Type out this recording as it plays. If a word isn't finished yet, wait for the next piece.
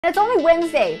It's only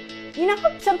Wednesday. You know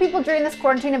how some people during this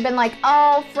quarantine have been like,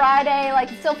 oh, Friday,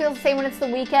 like it still feels the same when it's the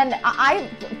weekend.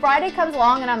 Friday comes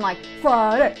along and I'm like,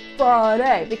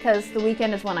 Friday, because the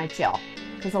weekend is when I chill,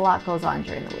 because a lot goes on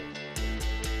during the week.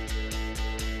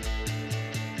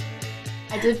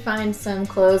 I did find some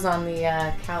clothes on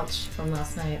the couch from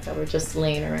last night that were just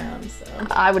laying around, so.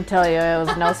 I would tell you it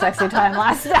was no sexy time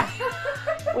last night.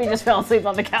 We just fell asleep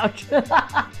on the couch.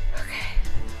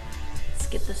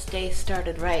 Get this day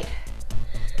started right.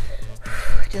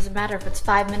 It doesn't matter if it's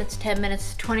 5 minutes, 10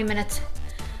 minutes, 20 minutes.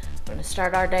 We're gonna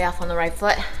start our day off on the right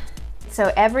foot.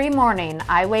 So every morning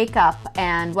I wake up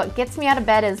and what gets me out of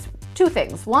bed is two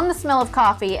things. One, the smell of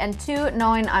coffee, and two,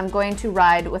 knowing I'm going to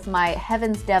ride with my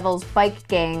Heaven's Devils bike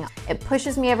gang. It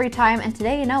pushes me every time, and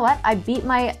today, you know what? I beat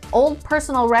my old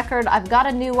personal record. I've got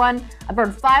a new one. I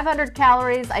burned 500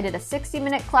 calories. I did a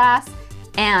 60-minute class,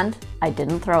 and I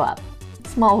didn't throw up.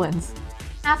 Small wins.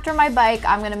 After my bike,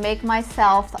 I'm gonna make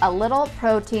myself a little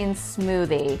protein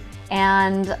smoothie.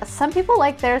 And some people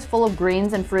like theirs full of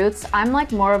greens and fruits. I'm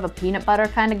like more of a peanut butter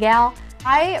kind of gal.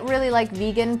 I really like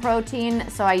vegan protein,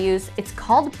 so it's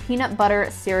called peanut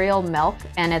butter cereal milk,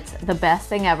 and it's the best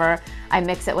thing ever. I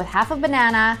mix it with half a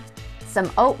banana, some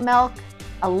oat milk,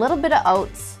 a little bit of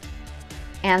oats,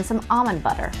 and some almond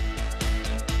butter.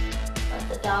 Let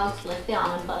the dogs lick the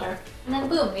almond butter. And then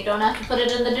boom, you don't have to put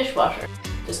it in the dishwasher.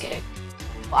 Just kidding.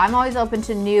 I'm always open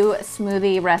to new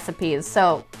smoothie recipes,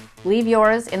 so leave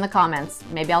yours in the comments.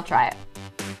 Maybe I'll try it.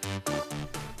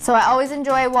 So I always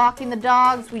enjoy walking the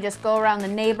dogs. We just go around the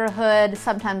neighborhood.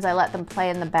 Sometimes I let them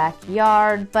play in the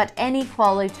backyard, but any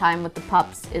quality time with the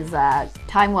pups is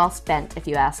time well spent, if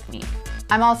you ask me.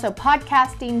 I'm also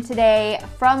podcasting today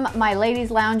from my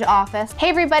ladies' lounge office. Hey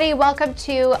everybody, welcome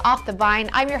to Off the Vine.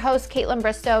 I'm your host, Kaitlyn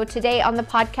Bristowe. Today on the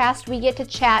podcast, we get to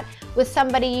chat with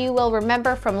somebody you will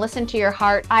remember from Listen to Your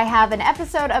Heart. I have an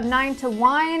episode of 9 to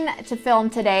Wine to film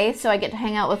today, so I get to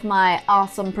hang out with my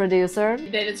awesome producer.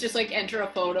 Then it's just like enter a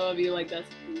photo of you like this.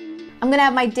 I'm gonna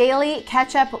have my daily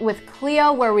catch up with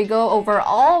Cleo where we go over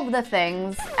all of the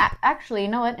things. Actually, you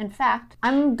know what? In fact,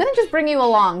 I'm gonna just bring you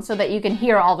along so that you can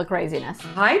hear all the craziness.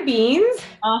 Hi, Beans.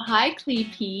 Hi,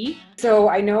 Clee. So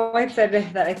I know I said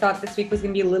that I thought this week was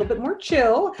gonna be a little bit more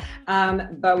chill,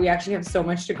 but we actually have so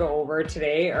much to go over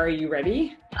today. Are you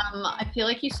ready? I feel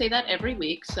like you say that every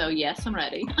week, so yes, I'm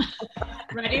ready.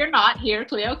 Ready or not, here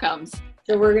Cleo comes.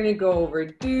 So we're going to go over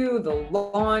the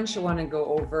launch. I want to go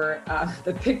over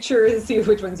the pictures, see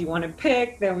which ones you want to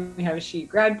pick. Then we have a She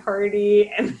grad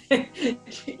party and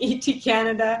ET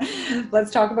Canada.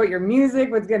 Let's talk about your music,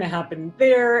 what's going to happen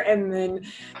there. And then,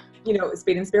 you know,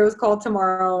 Spade and Sparrow's call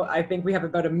tomorrow. I think we have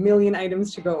about 1 million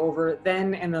items to go over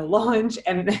then, and the launch,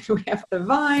 and then we have the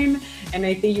Vine. And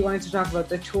I think you wanted to talk about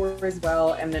the tour as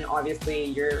well. And then obviously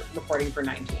you're reporting for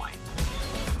 9 to Wine.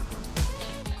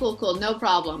 Cool, no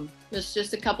problem. There's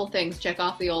just a couple things. Check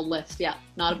off the old list. Yeah,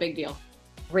 not a big deal.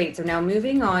 Great. So now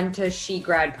moving on to She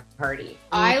grad party.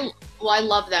 I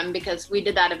love them because we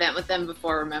did that event with them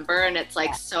before, remember? And it's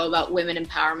like so about women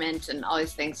empowerment and all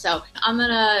these things. So I'm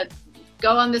gonna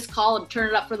go on this call and turn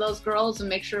it up for those girls and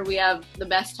make sure we have the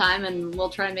best time, and we'll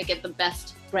try and make it the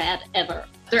best grad ever.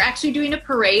 They're actually doing a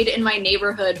parade in my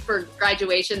neighborhood for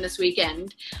graduation this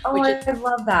weekend. Oh, I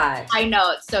love that. I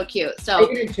know, it's so cute. So are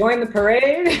you gonna join the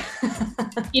parade?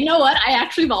 You know what? I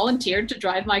actually volunteered to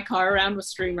drive my car around with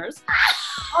streamers.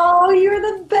 Oh, you're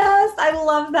the best. I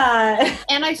love that.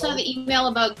 And I saw the email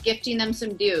about gifting them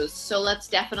some dues. So let's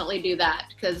definitely do that,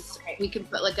 because we can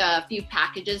put like a few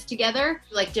packages together,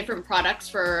 like different products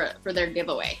for their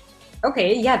giveaway.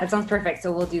 Okay, yeah, that sounds perfect.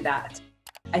 So we'll do that.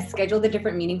 I scheduled a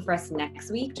different meeting for us next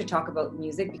week to talk about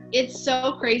music. It's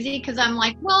so crazy because I'm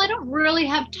like, well, I don't really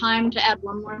have time to add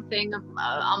one more thing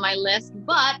on my list,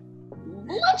 but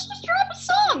let's just drop a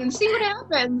song and see what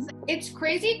happens. It's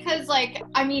crazy because, like,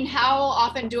 I mean, how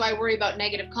often do I worry about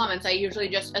negative comments? I usually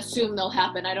just assume they'll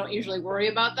happen. I don't usually worry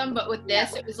about them. But with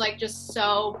this, it was like just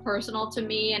so personal to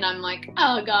me. And I'm like,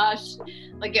 oh gosh,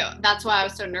 like that's why I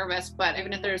was so nervous. But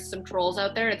even if there's some trolls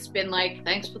out there, it's been like,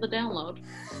 thanks for the download.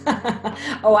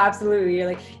 Oh, absolutely. You're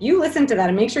like, you listen to that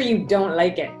and make sure you don't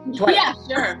like it. Twice. Yeah,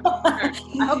 sure.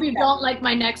 I hope you don't like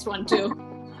my next one too.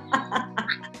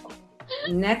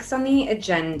 Next on the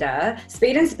agenda,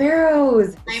 Spade and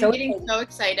Sparrows. I'm getting so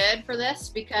excited for this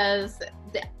because,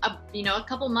 you know, a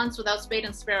couple months without Spade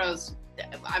and Sparrows,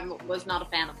 I was not a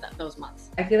fan of those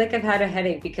months. I feel like I've had a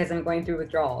headache because I'm going through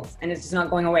withdrawals and it's just not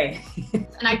going away.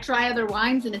 And I try other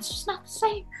wines and it's just not the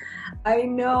same. I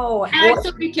know. And I have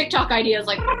so many TikTok ideas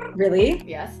like. Really?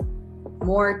 Yes.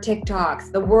 More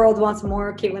TikToks. The world wants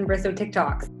more Kaitlyn Bristowe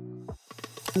TikToks.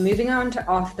 Moving on to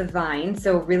Off the Vine,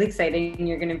 so really exciting.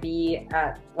 You're going to be,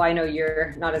 well, I know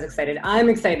you're not as excited. I'm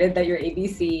excited that your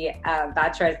ABC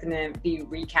Bachelor is going to be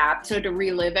recapped. So to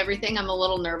relive everything, I'm a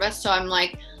little nervous. So I'm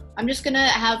like, I'm just going to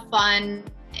have fun,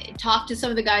 talk to some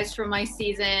of the guys from my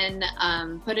season,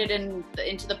 put it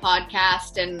into the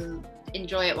podcast and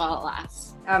enjoy it while it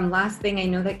lasts. Last thing, I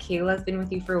know that Kayla's been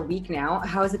with you for a week now.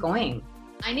 How is it going?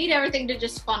 I need everything to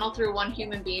just funnel through one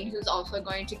human being who's also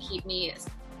going to keep me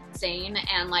sane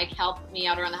and like help me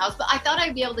out around the house. But I thought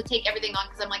I'd be able to take everything on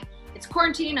because I'm like, it's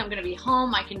quarantine, I'm gonna be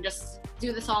home, I can just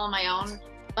do this all on my own,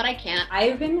 but I can't.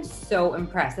 I've been so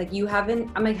impressed. Like you haven't,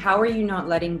 I'm like, how are you not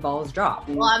letting balls drop?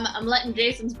 Well, I'm letting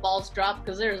Jason's balls drop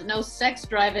because there's no sex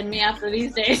drive in me after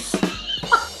these days.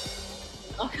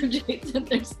 Welcome, Jason.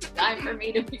 There's time for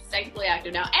me to be sexually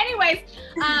active now. Anyways,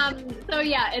 so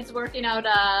yeah, it's working out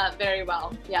very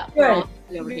well. Yeah, we're all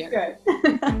over here.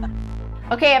 Good.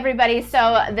 Okay, everybody,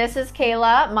 so this is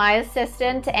Kayla, my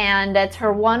assistant, and it's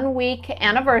her 1 week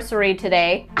anniversary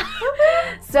today.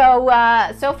 So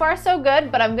far so good,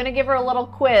 but I'm gonna give her a little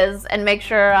quiz and make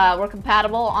sure we're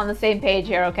compatible on the same page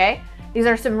here, okay? These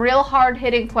are some real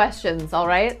hard-hitting questions, all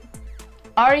right?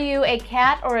 Are you a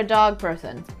cat or a dog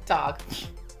person? Dog.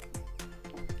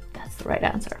 That's the right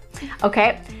answer.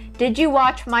 Okay, did you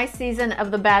watch my season of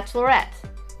The Bachelorette?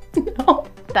 No.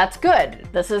 That's good.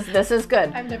 This is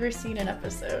good. I've never seen an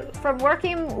episode. From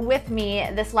working with me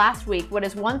this last week, what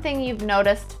is one thing you've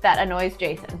noticed that annoys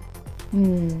Jason?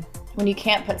 When you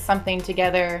can't put something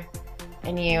together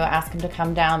and you ask him to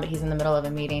come down, but he's in the middle of a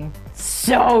meeting.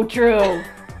 So true.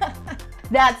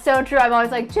 That's so true. I'm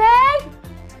always like, Jay,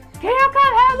 can you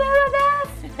come help me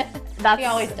with this? He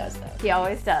always does, though. He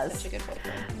always does. Such a good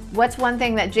boyfriend. What's one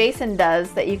thing that Jason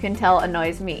does that you can tell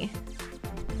annoys me?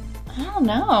 I don't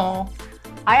know.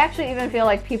 I actually even feel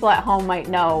like people at home might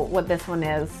know what this one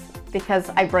is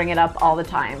because I bring it up all the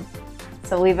time.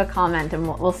 So leave a comment and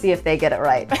we'll see if they get it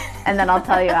right. And then I'll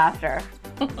tell you after.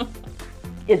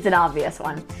 It's an obvious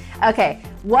one. Okay,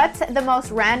 what's the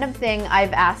most random thing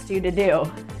I've asked you to do?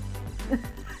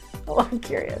 Oh, I'm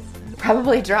curious.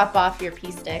 Probably drop off your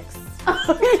pee sticks.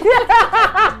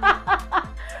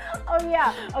 Oh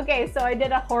yeah. Okay, so I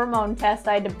did a hormone test.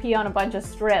 I had to pee on a bunch of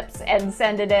strips and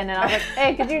send it in, and I was like,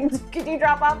 "Hey, could you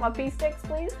drop off my pee sticks,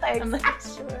 please?" Thanks. I'm like,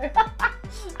 sure.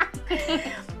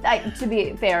 To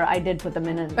be fair, I did put them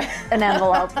in an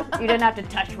envelope. You didn't have to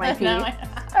touch my pee. No,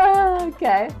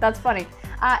 Okay, that's funny.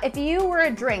 If you were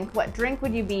a drink, what drink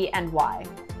would you be and why?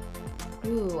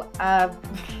 Ooh, I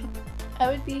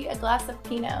would be a glass of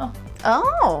Pinot.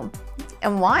 Oh,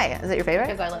 and why? Is it your favorite?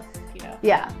 Because I love Pinot.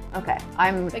 Yeah. Okay.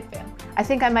 I'm Big fan. I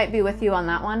think I might be with you on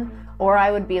that one, or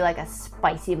I would be like a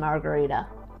spicy margarita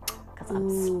because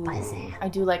I'm spicy. I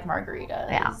do like margaritas.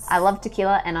 Yeah, I love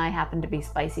tequila, and I happen to be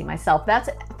spicy myself. That's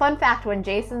a fun fact. When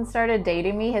Jason started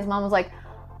dating me, his mom was like,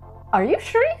 "Are you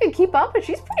sure you can keep up? But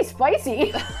she's pretty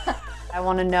spicy." I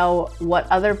want to know what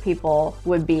other people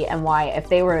would be and why if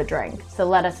they were a drink. So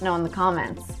let us know in the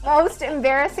comments. Most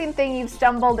embarrassing thing you've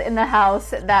stumbled in the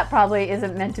house that probably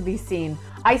isn't meant to be seen.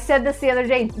 I said this the other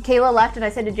day. Kayla left and I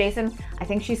said to Jason, I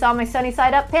think she saw my sunny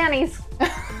side up panties.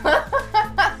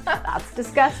 That's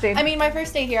disgusting. I mean, my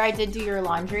first day here, I did do your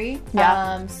laundry.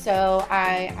 Yeah. So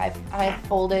I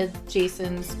folded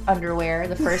Jason's underwear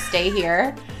the first day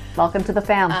here. Welcome to the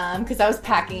fam. Because I was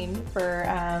packing for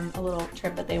a little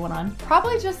trip that they went on.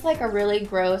 Probably just like a really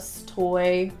gross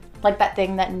toy, like that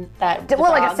thing that the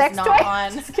like a dog's sex not toy?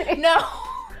 on. Just kidding. No.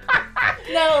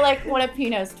 No, like one of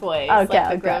Pino's toys. Okay, like the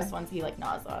okay. gross ones he like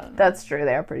gnaws on. That's true.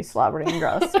 They are pretty slobbery and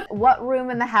gross. What room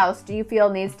in the house do you feel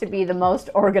needs to be the most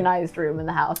organized room in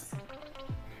the house?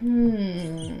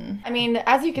 I mean,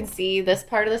 as you can see, this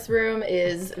part of this room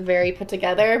is very put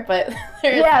together, but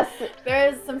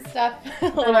there's some stuff a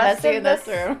little messy in this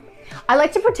room. I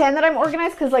like to pretend that I'm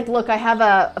organized because, like, look, I have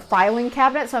a filing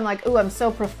cabinet, so I'm like, ooh, I'm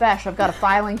so professional. I've got a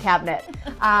filing cabinet.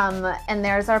 And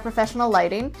there's our professional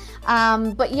lighting.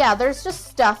 But yeah, there's just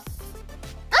stuff.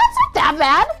 That's not that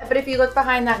bad. But if you look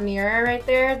behind that mirror right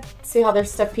there, see how there's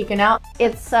stuff peeking out?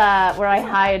 It's where I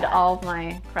hide all of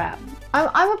my crap.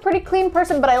 I'm a pretty clean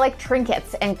person, but I like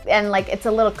trinkets, and like, it's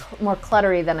a little more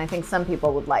cluttery than I think some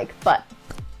people would like. But,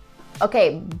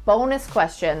 okay, bonus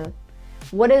question.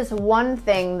 What is one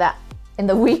thing that in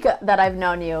the week that I've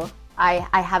known you, I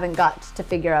haven't got to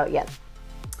figure out yet?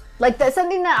 Like, that's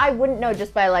something that I wouldn't know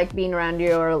just by like being around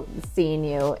you or seeing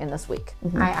you in this week.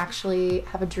 I actually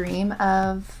have a dream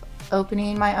of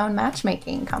opening my own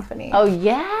matchmaking company. Oh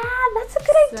yeah, that's a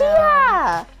good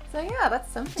idea. So yeah,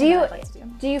 that's something that I'd like to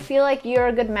do. Do you feel like you're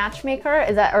a good matchmaker?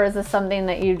 Is this something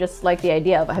that you just like the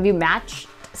idea of? Have you matched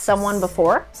someone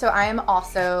before? So I am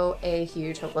also a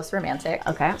huge hopeless romantic.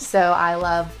 Okay. So I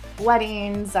love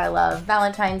weddings. I love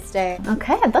Valentine's Day.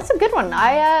 Okay, that's a good one.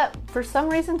 I, for some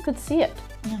reason, could see it.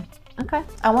 Yeah. Okay.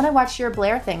 I want to watch your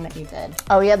Blair thing that you did.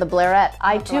 Oh yeah, the Blairette.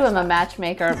 I too am a that.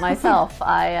 matchmaker myself.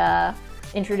 I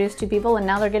introduced two people and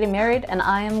now they're getting married and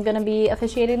I am gonna be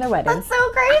officiating their wedding. That's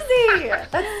so crazy.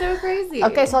 That's so crazy.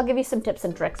 Okay, so I'll give you some tips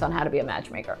and tricks on how to be a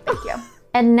matchmaker. Thank you.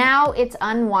 And now it's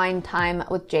unwind time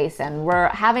with Jason. We're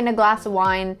having a glass of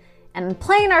wine and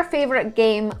playing our favorite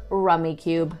game, Rummy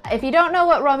Cube. If you don't know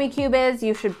what Rummy Cube is,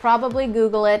 you should probably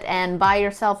Google it and buy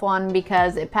yourself one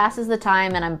because it passes the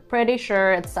time and I'm pretty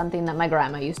sure it's something that my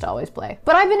grandma used to always play.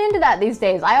 But I've been into that these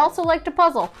days. I also like to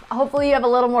puzzle. Hopefully you have a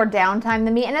little more downtime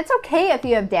than me, and it's okay if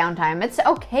you have downtime. It's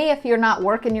okay if you're not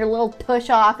working your little tush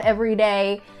off every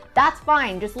day. That's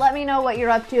fine. Just let me know what you're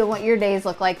up to and what your days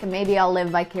look like, and maybe I'll live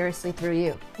vicariously through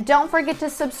you. Don't forget to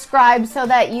subscribe so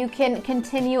that you can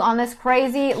continue on this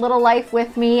crazy little life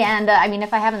with me. And I mean,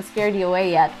 if I haven't scared you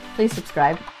away yet, please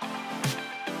subscribe.